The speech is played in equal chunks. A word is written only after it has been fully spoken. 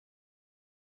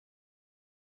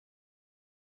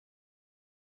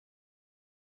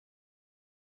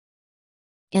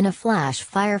In a Flash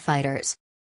Firefighters,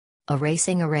 a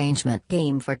racing arrangement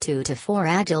game for 2 to 4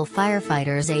 agile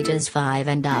firefighters ages 5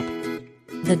 and up.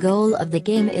 The goal of the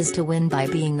game is to win by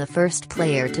being the first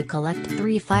player to collect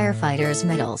 3 firefighters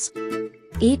medals.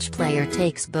 Each player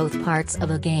takes both parts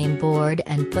of a game board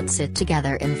and puts it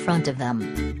together in front of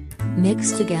them.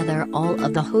 Mix together all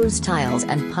of the hose tiles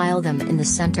and pile them in the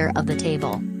center of the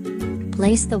table.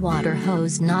 Place the water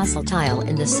hose nozzle tile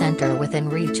in the center within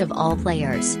reach of all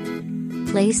players.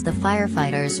 Place the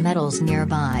firefighters' medals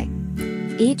nearby.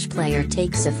 Each player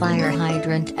takes a fire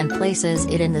hydrant and places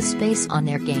it in the space on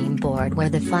their game board where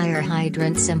the fire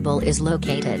hydrant symbol is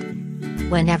located.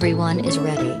 When everyone is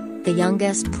ready, the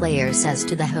youngest player says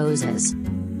to the hoses,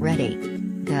 "Ready,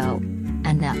 go,"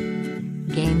 and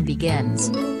the game begins.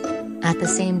 At the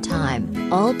same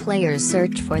time, all players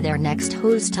search for their next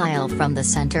hose tile from the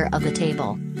center of the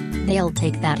table. They'll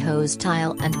take that hose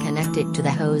tile and connect it to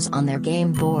the hose on their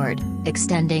game board,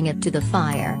 extending it to the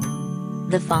fire.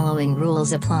 The following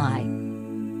rules apply.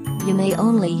 You may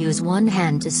only use one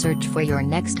hand to search for your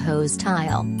next hose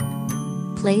tile.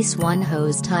 Place one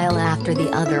hose tile after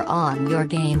the other on your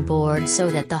game board so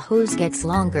that the hose gets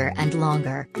longer and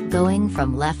longer, going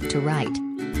from left to right.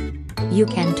 You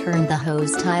can turn the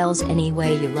hose tiles any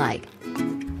way you like.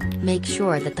 Make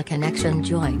sure that the connection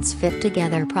joints fit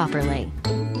together properly.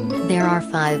 There are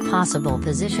 5 possible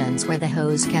positions where the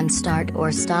hose can start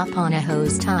or stop on a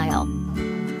hose tile.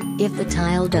 If the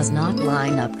tile does not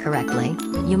line up correctly,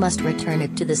 you must return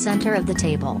it to the center of the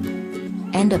table.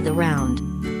 End of the round.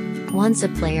 Once a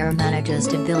player manages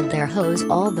to build their hose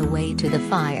all the way to the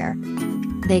fire,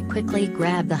 they quickly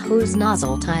grab the hose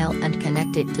nozzle tile and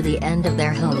connect it to the end of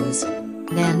their hose.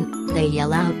 Then, they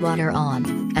yell out "water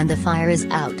on," and the fire is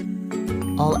out.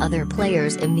 All other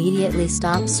players immediately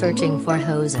stop searching for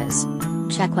hoses.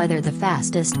 Check whether the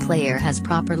fastest player has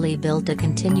properly built a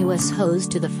continuous hose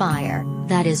to the fire,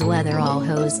 that is whether all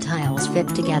hose tiles fit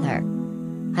together.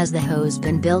 Has the hose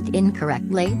been built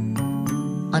incorrectly?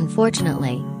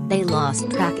 Unfortunately, they lost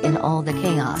track in all the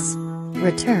chaos.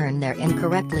 Return their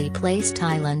incorrectly placed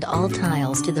tile and all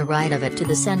tiles to the right of it to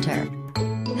the center.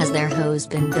 Has their hose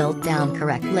been built down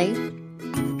correctly?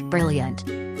 Brilliant.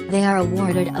 They are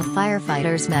awarded a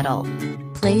firefighter's medal.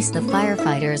 Place the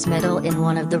firefighter's medal in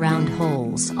one of the round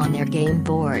holes on their game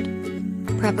board.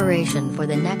 Preparation for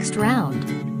the next round.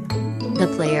 The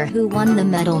player who won the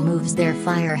medal moves their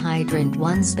fire hydrant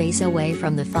one space away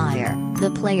from the fire.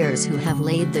 The players who have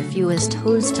laid the fewest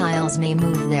hose tiles may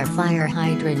move their fire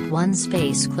hydrant one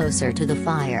space closer to the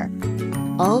fire.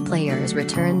 All players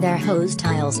return their hose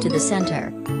tiles to the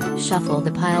center. Shuffle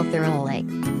the pile thoroughly.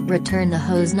 Return the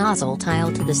hose nozzle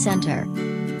tile to the center.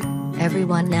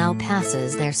 Everyone now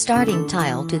passes their starting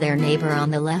tile to their neighbor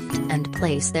on the left and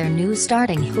place their new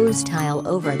starting hose tile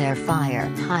over their fire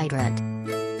hydrant.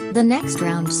 The next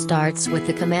round starts with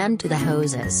the command to the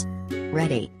hoses.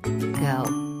 "Ready, go."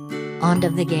 End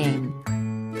of the game.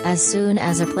 As soon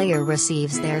as a player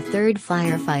receives their 3rd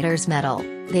firefighter's medal,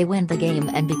 they win the game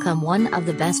and become one of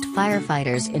the best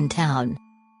firefighters in town.